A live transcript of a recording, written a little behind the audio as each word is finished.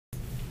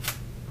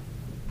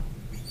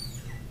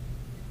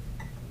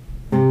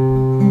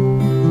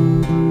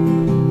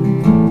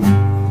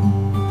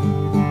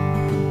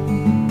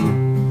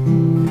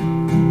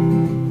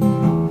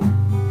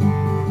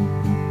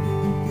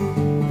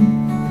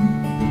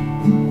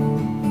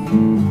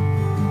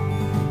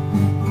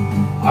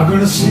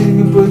gonna sing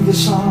a birthday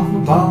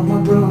song about my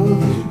brother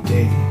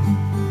today.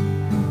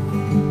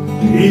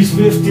 He's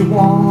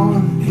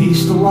 51, he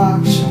still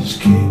likes his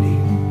candy.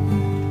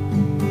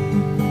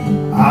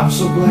 I'm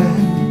so glad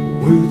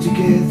we're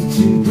together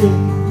today.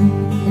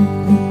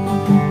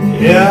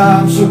 Yeah,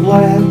 I'm so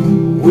glad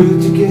we're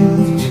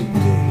together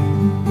today.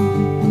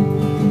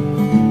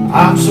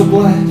 I'm so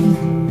glad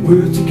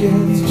we're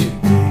together today.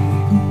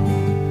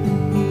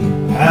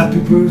 Happy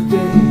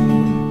birthday,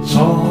 that's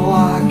all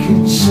I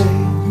can say.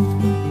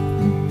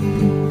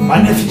 My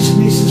nephews and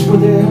nieces were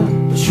there,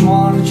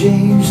 Shawana,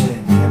 James,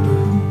 and Amber.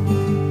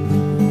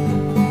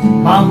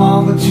 My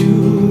mama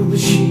too, but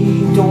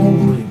she don't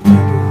remember.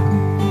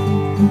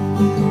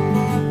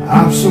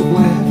 I'm so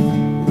glad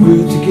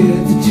we're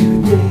together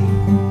today.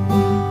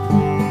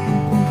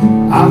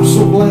 I'm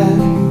so glad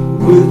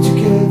we're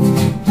together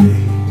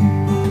today.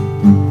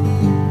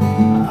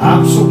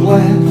 I'm so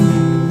glad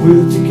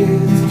we're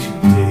together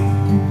today.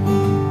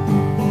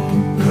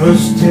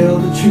 'Cause to tell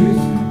the truth,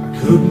 I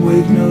couldn't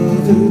wait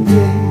another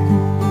day.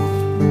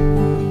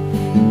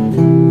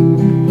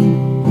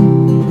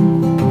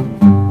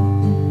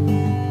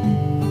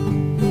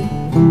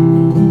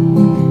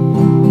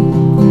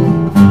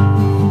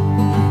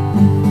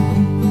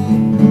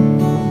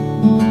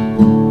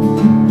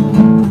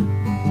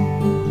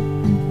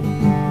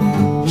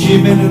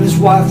 Jim and his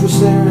wife was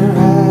there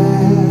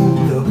at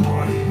the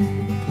party.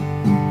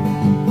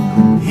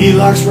 He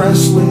likes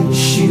wrestling,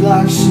 she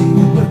likes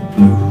singing the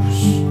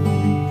blues.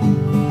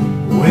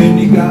 When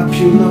you got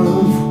pure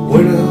love,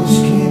 what else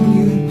can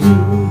you do?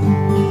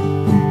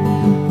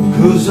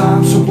 'Cause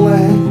I'm so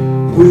glad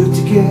we're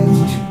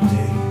together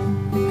today.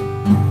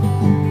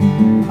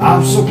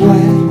 I'm so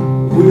glad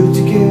we're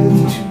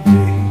together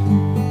today.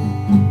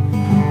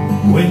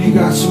 When you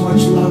got so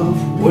much love,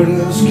 what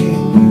else can you do?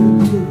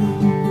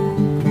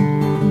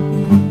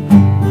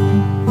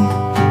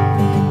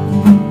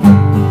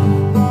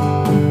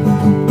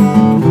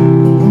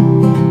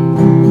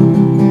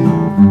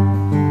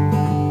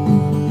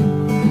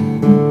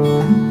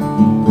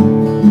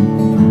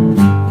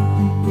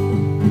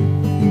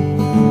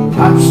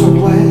 I'm so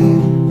glad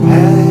I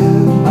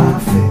have my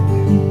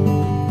family.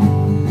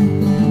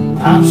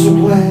 I'm so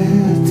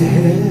glad to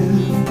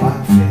have my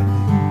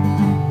family.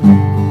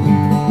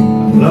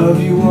 I love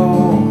you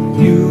all,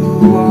 you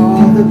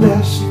are the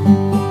best.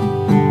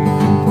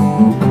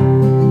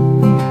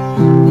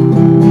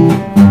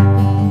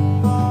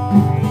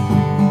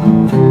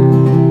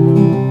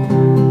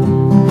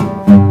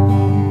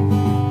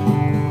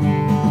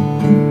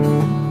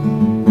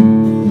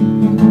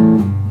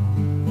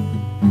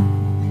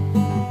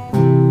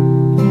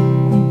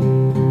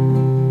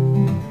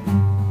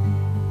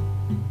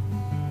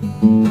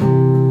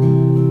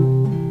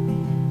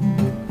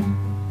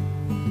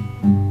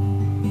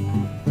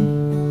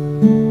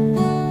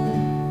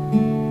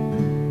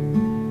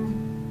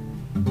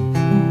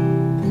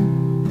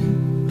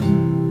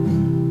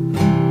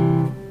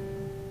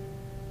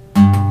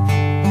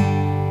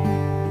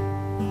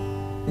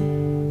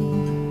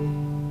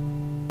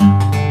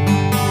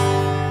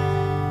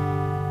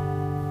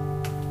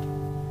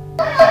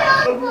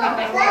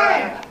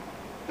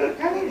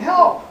 I need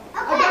help. I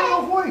got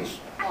no voice.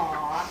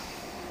 Aww.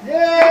 Yay!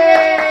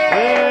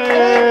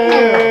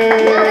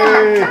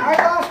 I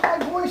lost my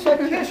voice at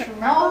Kiss,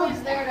 remember? Always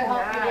there to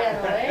help you get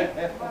away.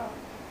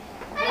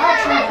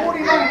 Actually,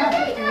 49, not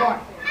 51.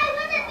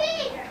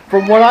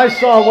 From what I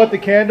saw with the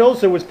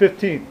candles, it was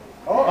 15.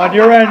 Oh. On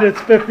your end,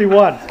 it's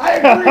 51. I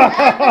agree. I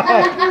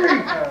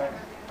agree.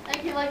 I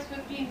think he likes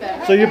 15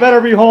 better. So you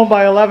better be home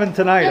by 11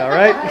 tonight, all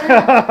right?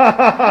 Yeah,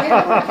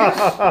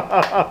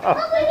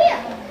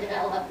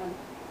 11.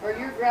 Or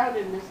you're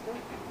grounded, mister.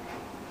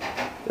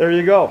 There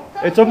you go.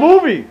 It's a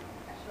movie.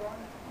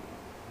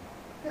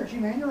 There,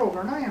 G-Man, you're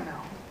older than I am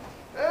now.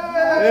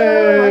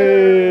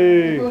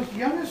 Hey. It goes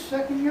youngest,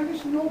 second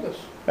youngest, and oldest.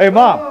 Hey,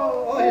 Mom.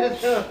 Oh,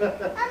 yes.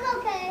 I'm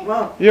okay.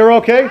 Mom. You're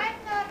okay? I'm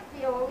not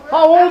the oldest.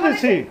 How old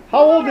is he?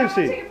 How old is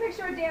Take he? a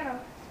picture of Dano.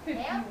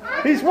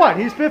 He's what?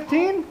 He's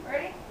 15?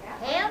 Ready?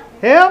 Him?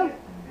 Him?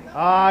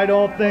 I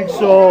don't think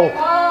so. You have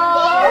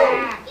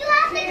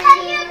to cut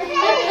your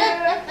cake.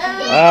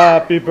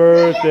 Happy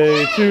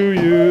birthday to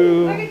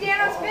you. Look at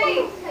Dano's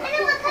face. And then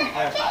we'll cut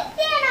your cake,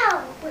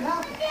 Dano. Dano,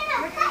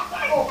 cut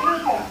your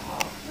cake.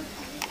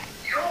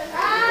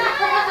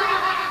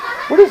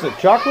 What is it?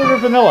 Chocolate or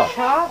vanilla?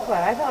 Chocolate.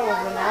 I thought it was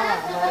vanilla.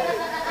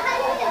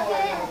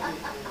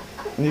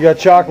 And you got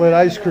chocolate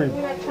ice cream.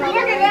 Look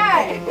at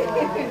that.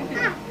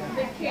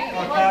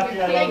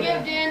 They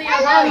give Danny a I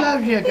hug.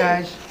 love you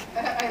guys. I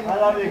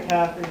love you,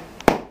 Kathy.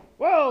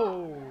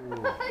 Whoa!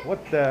 What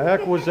the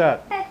heck was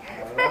that? Where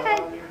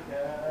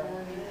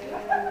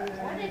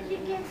did you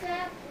get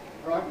that?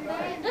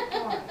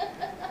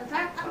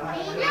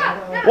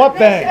 What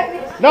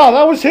bang? No,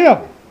 that was him.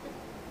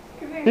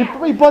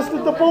 He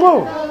busted the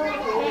balloon.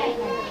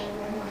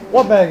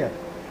 What banging?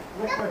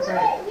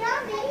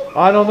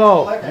 I don't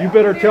know. You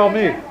better tell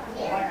me.